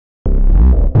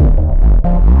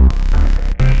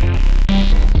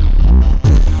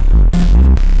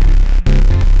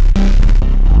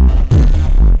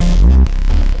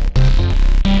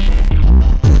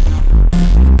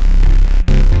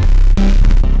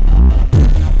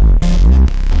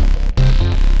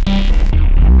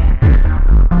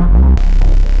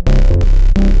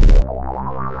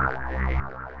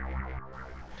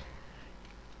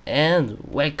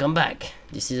welcome back.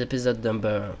 This is episode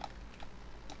number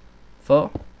 4,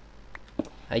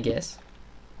 I guess.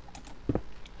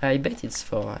 I bet it's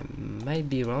 4, I might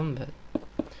be wrong, but...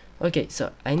 Okay,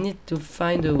 so I need to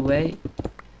find a way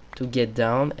to get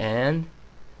down, and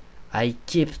I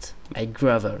kept my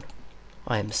gravel.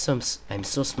 Oh, I'm so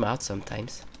smart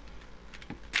sometimes.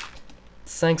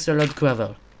 Thanks a lot,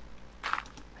 gravel.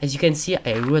 As you can see,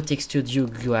 I retextured you,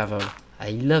 gravel.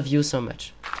 I love you so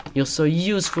much. You're so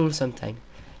useful sometimes,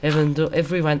 even though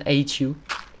everyone hates you.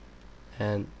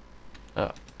 And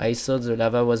I saw the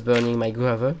lava was burning my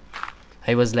gravel.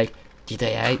 I was like, did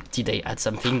I add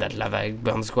something that lava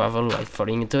burns gravel while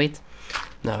falling into it?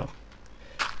 No.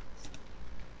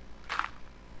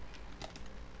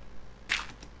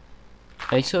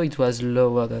 I saw it was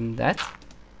lower than that.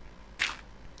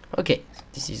 Okay,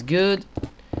 this is good.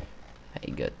 I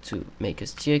got to make a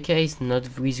staircase,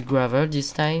 not with gravel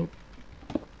this time.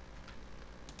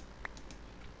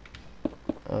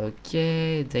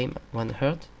 Okay, damn, one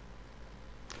hurt.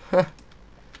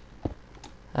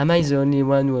 Am I the only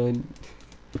one who...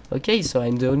 Okay, so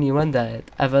I'm the only one that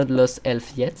haven't lost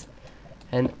health yet.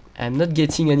 And I'm not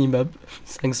getting any mob,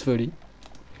 thankfully.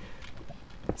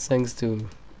 Thanks to...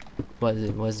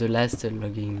 was the last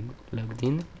logged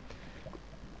in.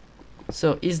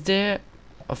 So, is there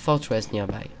a fortress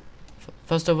nearby?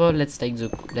 First of all, let's take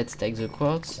the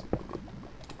quartz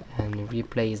and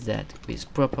replace that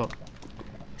with proper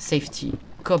safety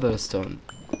cobblestone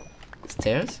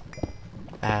stairs.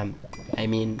 I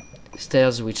mean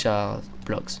stairs which are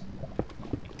blocks.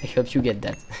 I hope you get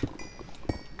that.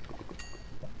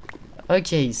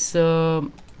 Okay,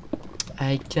 so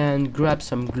I can grab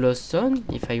some glowstone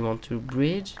if I want to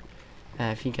bridge.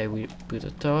 I think I will put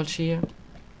a torch here.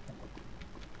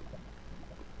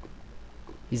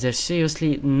 Is there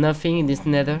seriously nothing in this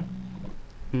nether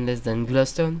less than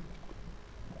glowstone?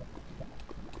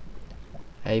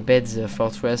 I bet the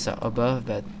fortress are above,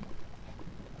 but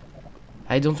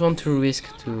I don't want to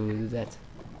risk to do that.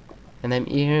 And I'm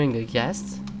hearing a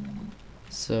ghast,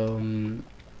 so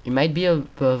it might be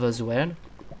above as well,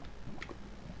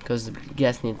 because the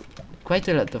ghast need quite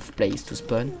a lot of place to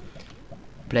spawn,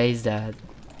 place that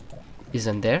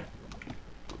isn't there,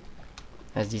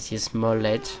 as this is small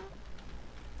ledges,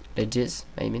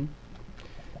 I mean.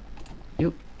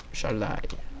 You shall die.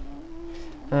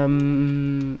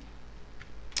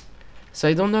 So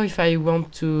I don't know if I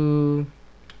want to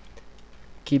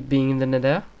keep being in the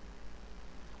nether.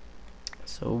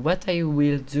 So what I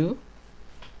will do,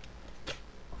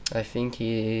 I think,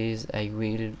 is I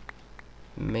will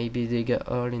maybe dig a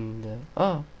hole in the...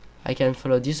 Oh, I can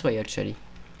follow this way actually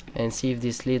and see if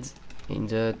this leads in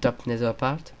the top nether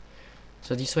part.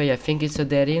 So this way I think it's a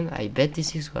dead end. I bet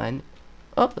this is one.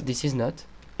 Oh, this is not.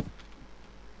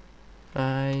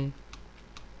 I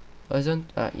wasn't...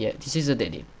 yeah, this is a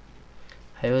dead end.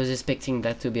 I was expecting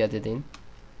that to be a dead end.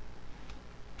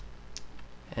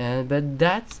 But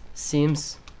that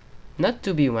seems not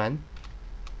to be one.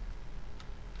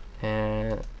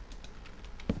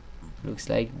 Looks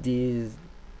like this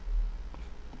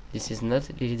is not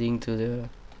leading to the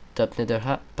top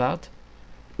nether part.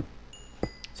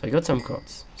 So I got some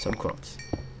quartz.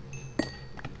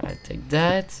 I'll take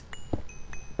that.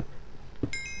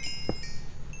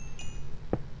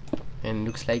 And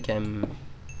looks like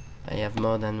I have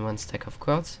more than one stack of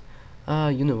quartz.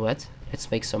 You know what? Let's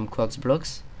make some quartz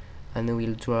blocks, and I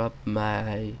will drop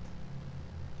my...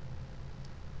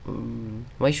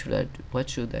 what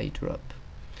should I drop?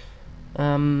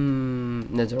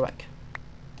 Netherrack.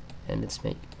 And let's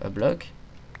make a block.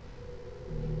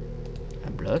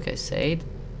 I said.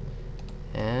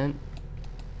 And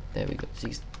there we go,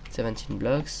 17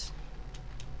 blocks.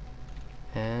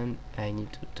 And I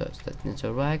need to touch that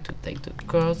netherrack to take the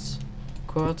quartz.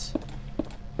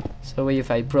 Sorry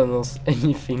if I pronounce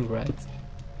anything right.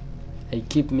 I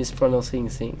keep mispronouncing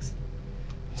things.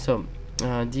 So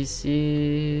this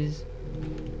is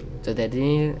the dead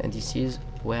end, and this is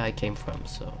where I came from.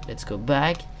 So let's go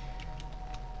back.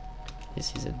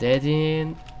 This is a dead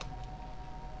end.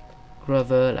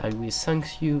 Gravel, I will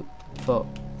thank you for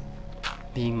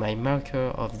being my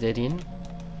marker of dead end.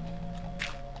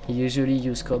 I usually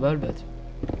use cobble, but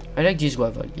I like this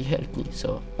gravel, it helped me,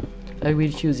 so I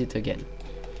will use it again.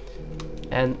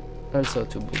 And also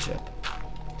to bridge up.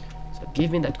 So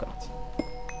give me that quartz.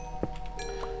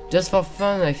 Just for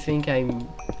fun, I think I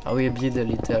will build a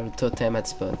little totem at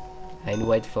spawn and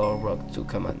wait for a rock to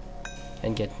come on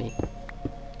and get me.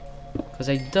 Because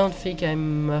I don't think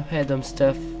I'm ahead on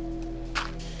stuff.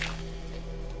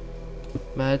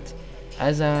 But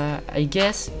as I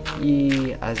guess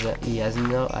he has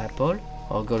no apple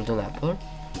or golden apple.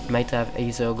 Might have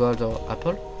either gold or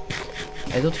apple.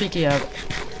 I don't think he have.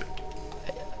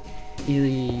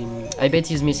 I bet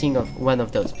he's missing one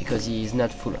of those because he is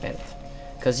not full health.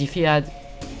 Because if he had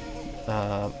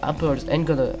apples and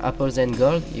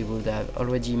gold, he would have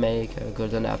already make a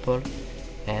golden apple,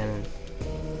 and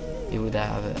he would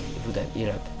have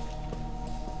healed up.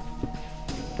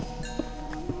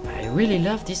 I really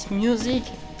love this music.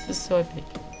 It's so epic.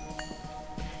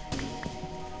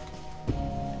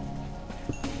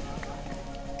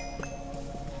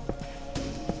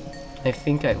 I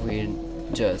think I will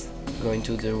just go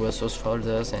into the resource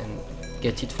folders and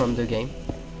get it from the game.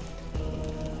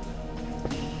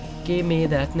 Give me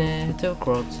that nether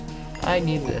quartz. I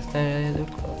need that nether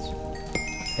quartz.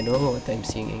 I don't know what I'm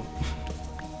singing.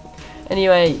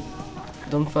 Anyway,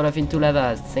 don't fall off into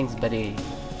lava. Thanks, buddy.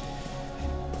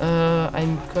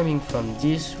 I'm coming from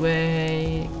this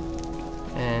way,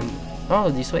 and oh,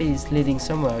 this way is leading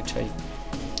somewhere actually.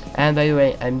 And by the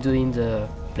way, I'm doing the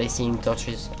placing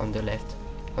torches on the left,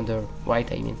 on the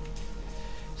right I mean.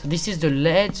 So this is the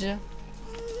ledge,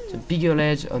 the bigger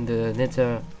ledge on the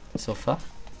nether so far,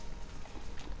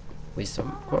 with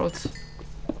some quartz.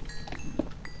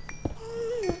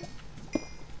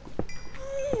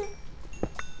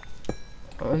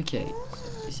 Okay,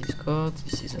 so this is quartz,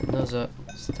 this is another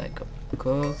stack of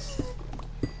quartz.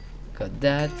 Got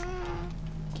that.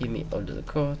 Give me all the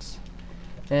quartz,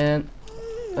 and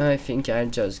I think I'll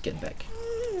just get back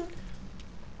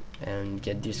and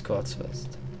get this quartz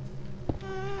first,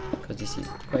 because this is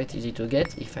quite easy to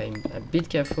get if I'm a bit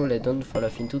careful and don't fall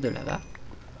off into the lava.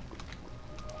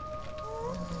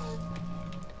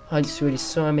 Oh, it's really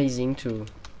so amazing to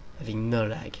having no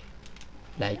lag,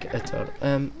 like at all.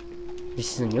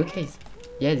 This is a new cave.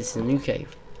 Yeah, this is a new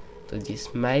cave. So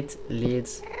this might lead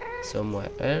somewhere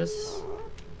else.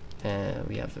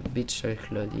 We have a bit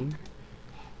junk loading,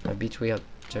 a bit weird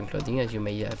junk loading, as you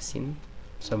may have seen.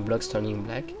 Some blocks turning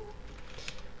black.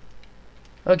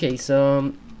 Okay,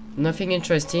 so nothing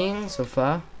interesting so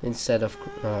far, instead of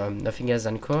nothing else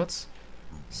than quartz.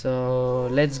 So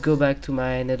let's go back to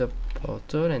my nether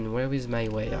portal, and where is my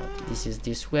way out? This is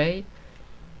this way,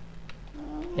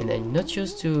 and I'm not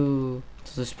used to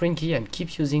the spring key. I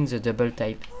keep using the double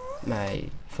type, my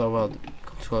forward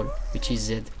control, which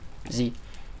is Z.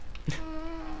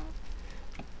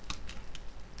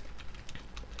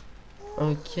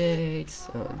 Okay,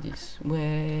 so this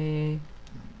way.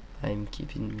 I'm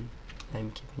keeping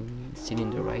still in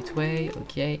the right way.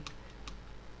 Okay,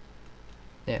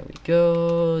 there we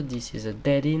go. This is a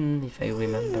dead end, if I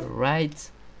remember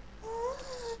right.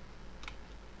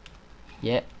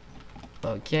 Yeah.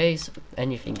 Okay, so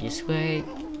anything this way.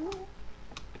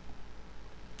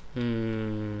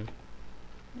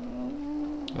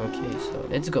 Okay, so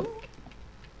let's go.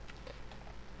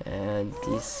 And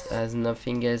this has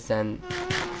nothing else than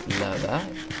lava.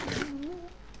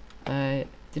 I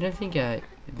didn't think I'd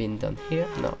been down here.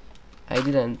 No, I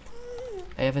didn't.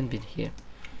 I haven't been here.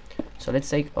 So let's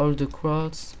take all the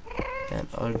quartz and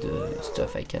all the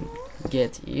stuff I can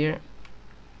get here.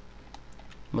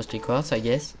 Mostly quartz, I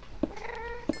guess.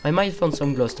 I might find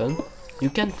some glowstone. You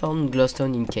can find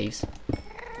glowstone in caves,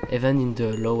 even in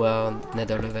the lower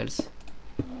nether levels.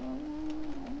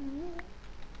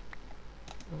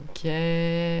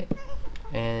 Okay,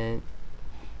 and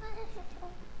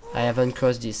I haven't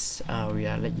crossed this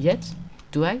area yet,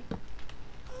 do I?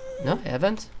 No, I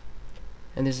haven't.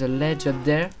 And there's a ledge up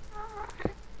there.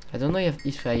 I don't know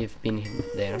if I've been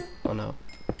there or no.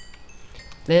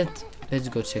 Let's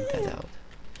go check that out.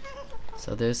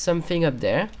 So there's something up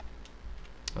there.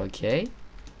 Okay.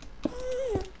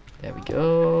 There we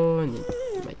go. And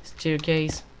my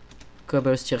staircase.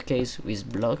 Cobble staircase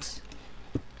with blocks.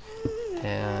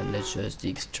 And let's just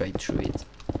dig straight through it.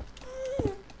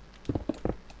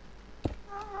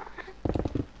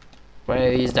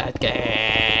 Where is that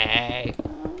cave?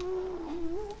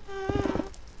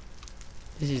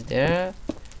 This is there.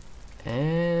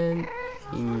 And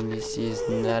this is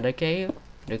not a cave,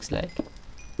 looks like.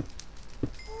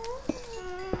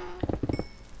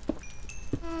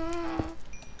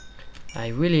 I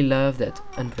really love that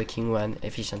unbreaking one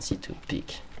efficiency to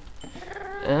pick.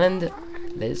 And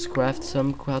let's craft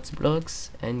some quartz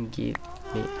blocks and give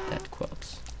me that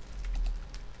quartz.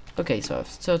 Okay, so I have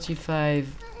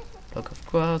 35 blocks of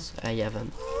quartz. I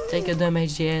haven't taken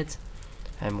damage yet.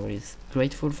 I'm really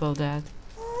grateful for that.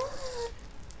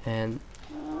 And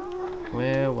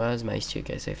where was my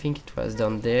staircase? I think it was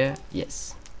down there.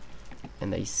 Yes.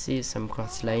 And I see some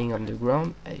quartz lying on the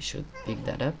ground. I should pick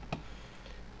that up.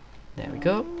 There we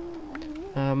go.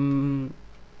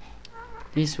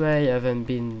 This way I haven't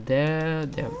been there.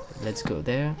 Let's go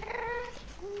there.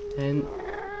 And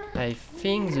I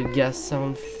think the gas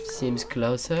sound seems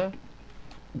closer,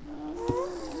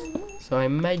 so I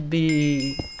might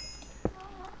be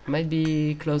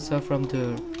closer from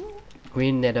the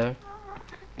green nether.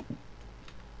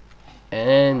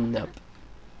 And nope,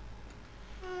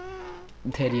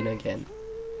 dead in again.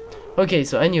 Okay,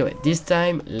 so anyway, this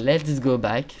time let's go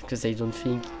back, because I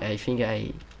think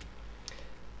I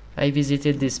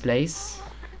visited this place.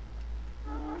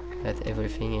 That's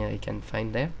everything I can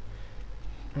find there.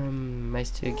 My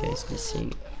staircase is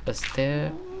missing a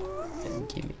stair, and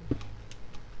give me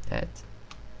that.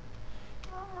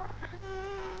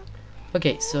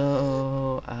 Okay,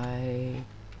 so I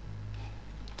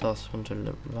toss from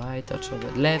the right, touch on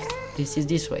the left. This is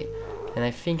this way, and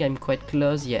I think I'm quite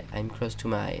close. Yeah, I'm close to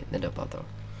my nether portal.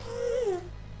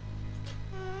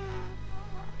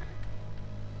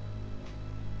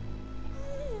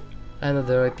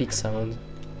 Another epic sound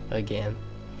again.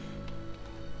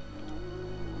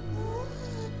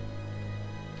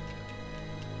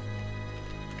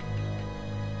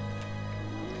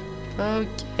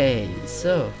 Okay,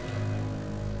 so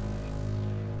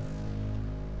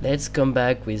let's come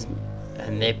back with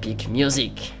an epic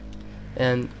music.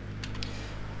 And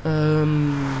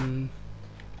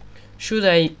should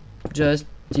I just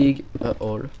dig a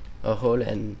hole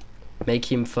and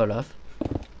make him fall off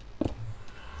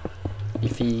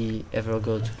if he ever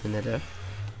goes to the nether?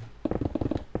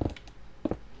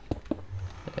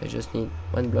 I just need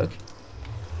one block.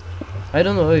 I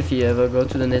don't know if he ever go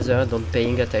to the nether, don't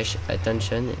paying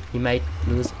attention, he might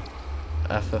lose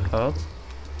half a heart,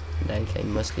 like I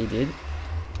mostly did.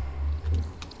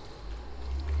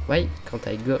 Why can't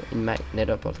I go in my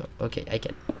nether portal? Okay, I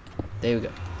can. There we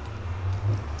go.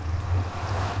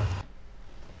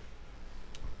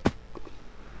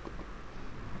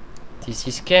 This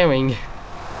is scaring.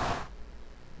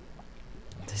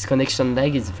 This connection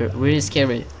lag is really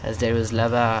scary, as there is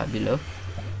lava below.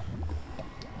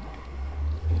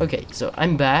 Okay, so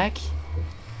I'm back.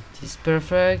 This is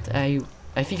perfect. I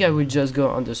think I will just go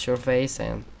on the surface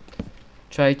and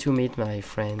try to meet my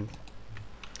friend,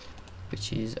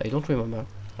 which is, I don't remember.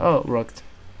 Oh, rocked.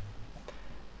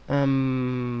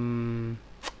 I'll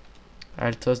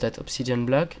toss that obsidian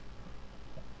block.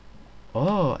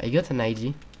 Oh, I got an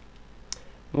idea.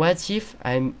 What if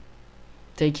I'm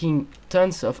taking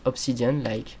tons of obsidian,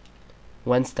 like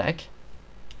one stack,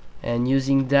 and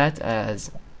using that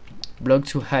as block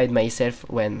to hide myself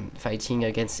when fighting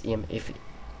against him?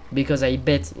 Because I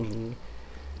bet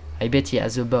he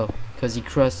has a bow, because he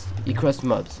crossed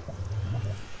mobs.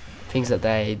 Things that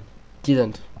I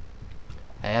didn't.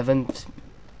 I haven't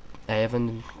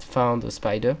found a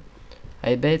spider.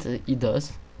 I bet he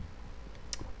does.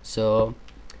 So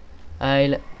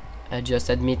I just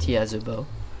admit he has a bow.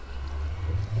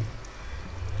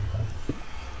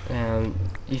 And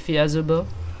if he has a bow,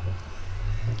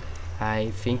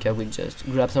 I think I will just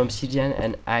grab some obsidian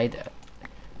and hide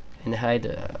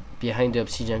behind the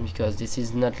obsidian, because this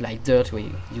is not like dirt where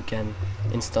you can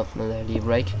instantly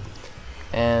break,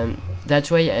 and that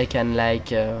way I can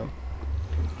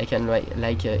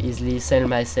easily sell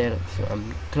myself,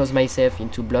 close myself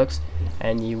into blocks,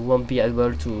 and he won't be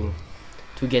able to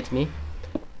get me,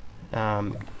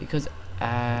 because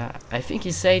I think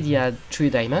he said he had 3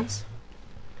 diamonds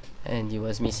and he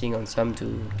was missing on some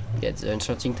to get the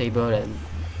enchanting table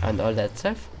and all that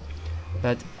stuff.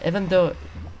 But even though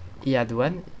he had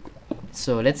 1,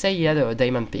 so let's say he had a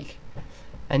diamond pick,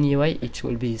 anyway it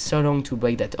will be so long to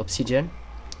break that obsidian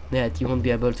that he won't be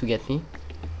able to get me,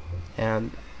 and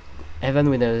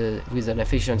even with an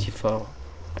efficiency 4,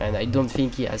 and I don't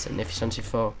think he has an efficiency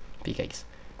 4 pickaxe.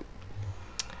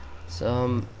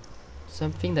 So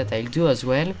something that I'll do as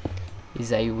well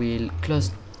is I will close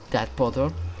that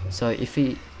portal, so if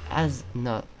he has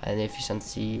not an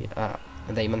efficiency a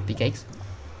diamond pickaxe,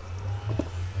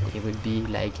 he will be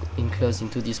like enclosed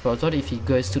into this portal if he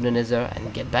goes to the nether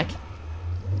and get back.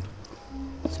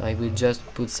 So I will just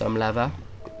put some lava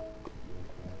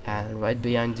and right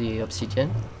behind the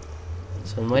obsidian,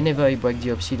 so whenever I break the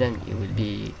obsidian it will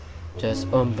be just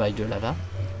owned by the lava.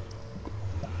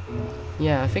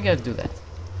 Yeah, I think I'll do that,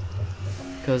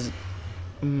 because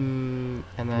and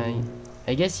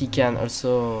I guess he can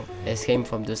also escape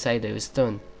from the side of the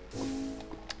stone,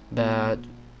 but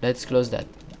let's close that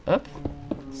up.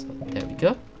 So there we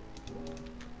go,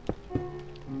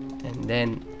 and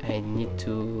then I need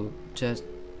to just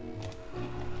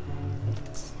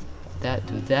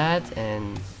do that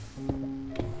and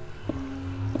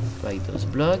break those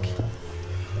blocks.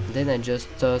 Then I just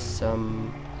toss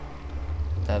some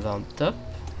lava on top,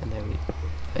 and I will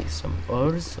make some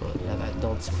holes so lava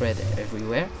don't spread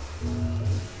everywhere.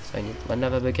 So I need 1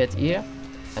 lava bucket here,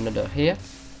 another here.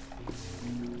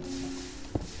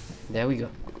 There we go.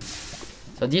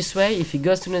 So this way, if he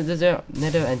goes to Nether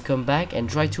and come back and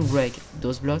try to break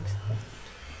those blocks,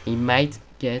 he might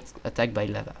get attacked by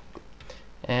lava.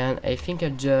 And I think I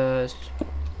just...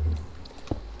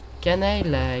 Can I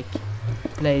like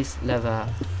place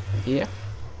lava here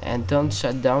and don't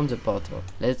shut down the portal?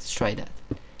 Let's try that.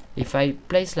 If I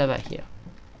place lava here,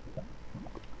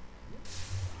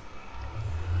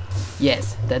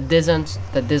 yes, that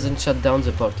doesn't shut down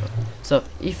the portal. So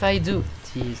if I do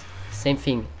the same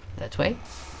thing that way,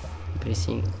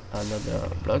 placing another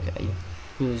block, I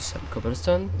use some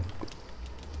cobblestone.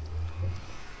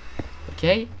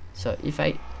 Okay, so if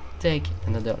I take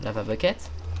another lava bucket,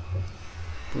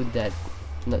 put that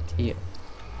not here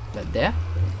but there,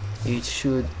 it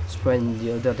should spread in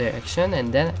the other direction,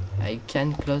 and then I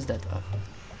can close that off.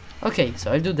 Okay,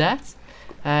 so I'll do that.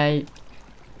 I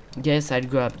guess I'll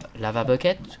grab lava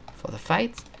bucket for the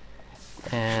fight.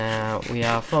 We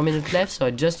are 4 minutes left, so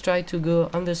I just try to go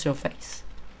on the surface,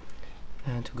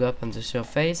 to go up on the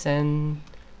surface and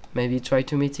maybe try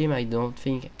to meet him. I don't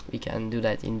think we can do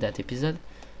that in that episode,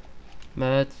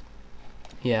 but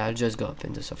yeah, I'll just go up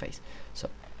in the surface. So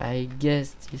I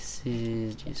guess this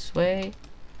is this way.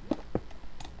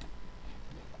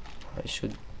 I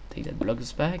should take that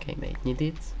blocks back, I might need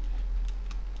it.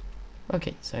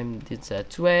 Okay, so I did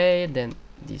that way, then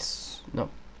this, no,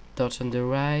 torch on the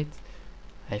right.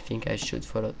 I think I should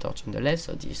follow torch on the left,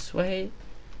 so this way.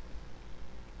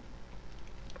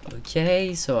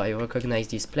 Okay, so I recognize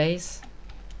this place.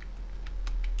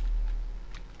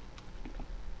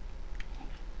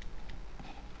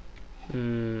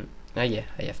 Ah yeah,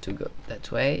 I have to go that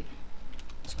way.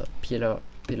 So pillar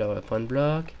upon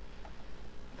block.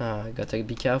 I gotta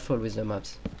be careful with the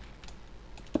mobs.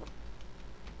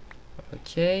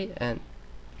 Okay, and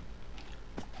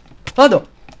oh no!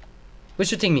 Who's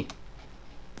shooting me?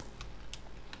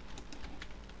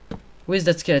 Who is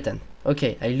that skeleton?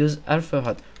 Okay, I lose half a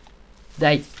heart.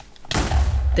 Die!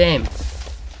 Damn!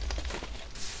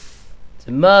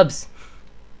 The mobs!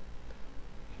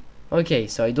 Okay,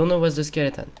 so I don't know what's the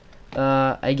skeleton.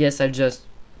 I guess I'll just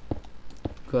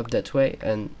go up that way,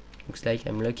 and looks like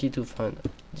I'm lucky to find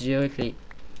directly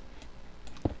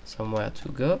somewhere to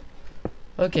go.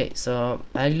 Okay, so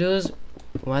I lose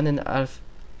 1.5.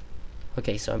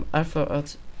 Okay, so I'm half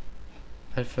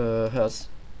a hertz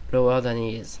lower than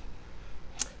he is.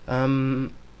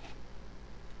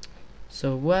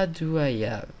 So what do I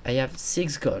have? I have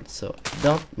 6 gold, so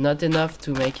not enough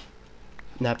to make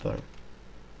an apple.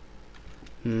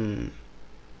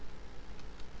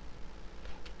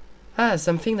 Ah,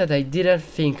 something that I didn't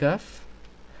think of.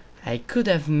 I could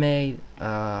have made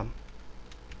a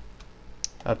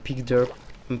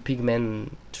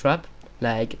pigman trap,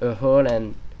 like a hole,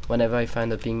 and whenever I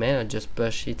find a pigman, I just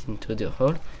push it into the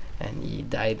hole, and he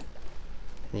died.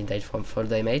 And he died from fall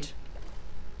damage.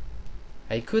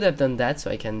 I could have done that so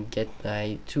I can get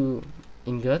my 2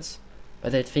 ingots,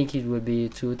 but I think it will be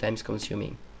 2 times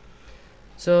consuming.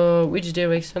 So which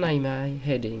direction am I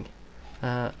heading?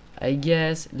 I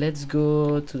guess let's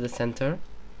go to the center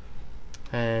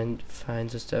and find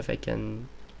the stuff I can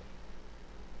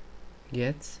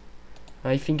get.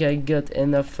 I think I got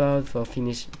enough food for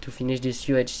to finish this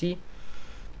UHC.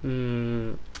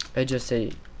 I just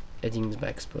say heading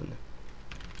back spawn.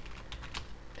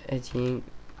 Heading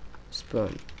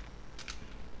spawn.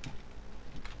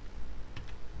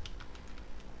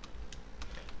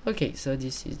 Okay, so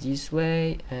this is this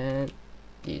way and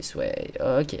this way.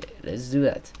 Okay, let's do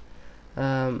that.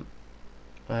 I'll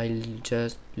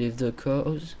just leave the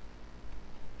cows.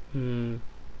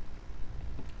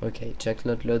 Okay, check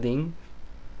not loading.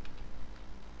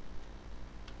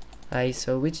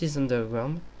 So which is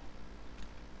underground?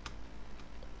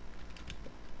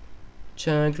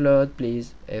 Chunk load,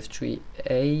 please. F3.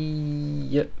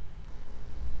 Yep.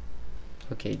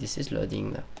 Okay, this is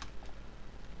loading now.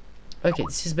 Okay,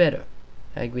 this is better.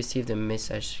 I received a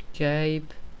message Skype.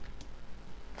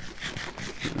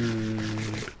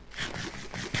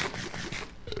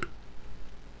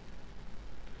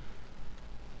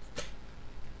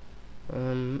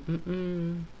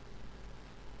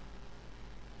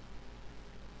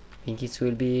 Think it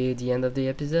will be the end of the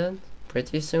episode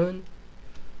pretty soon.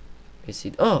 We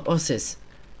see. Oh, horses.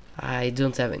 I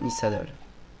don't have any saddle.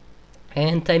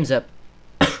 And time's up.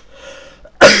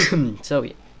 So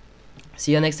yeah.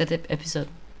 See you next episode.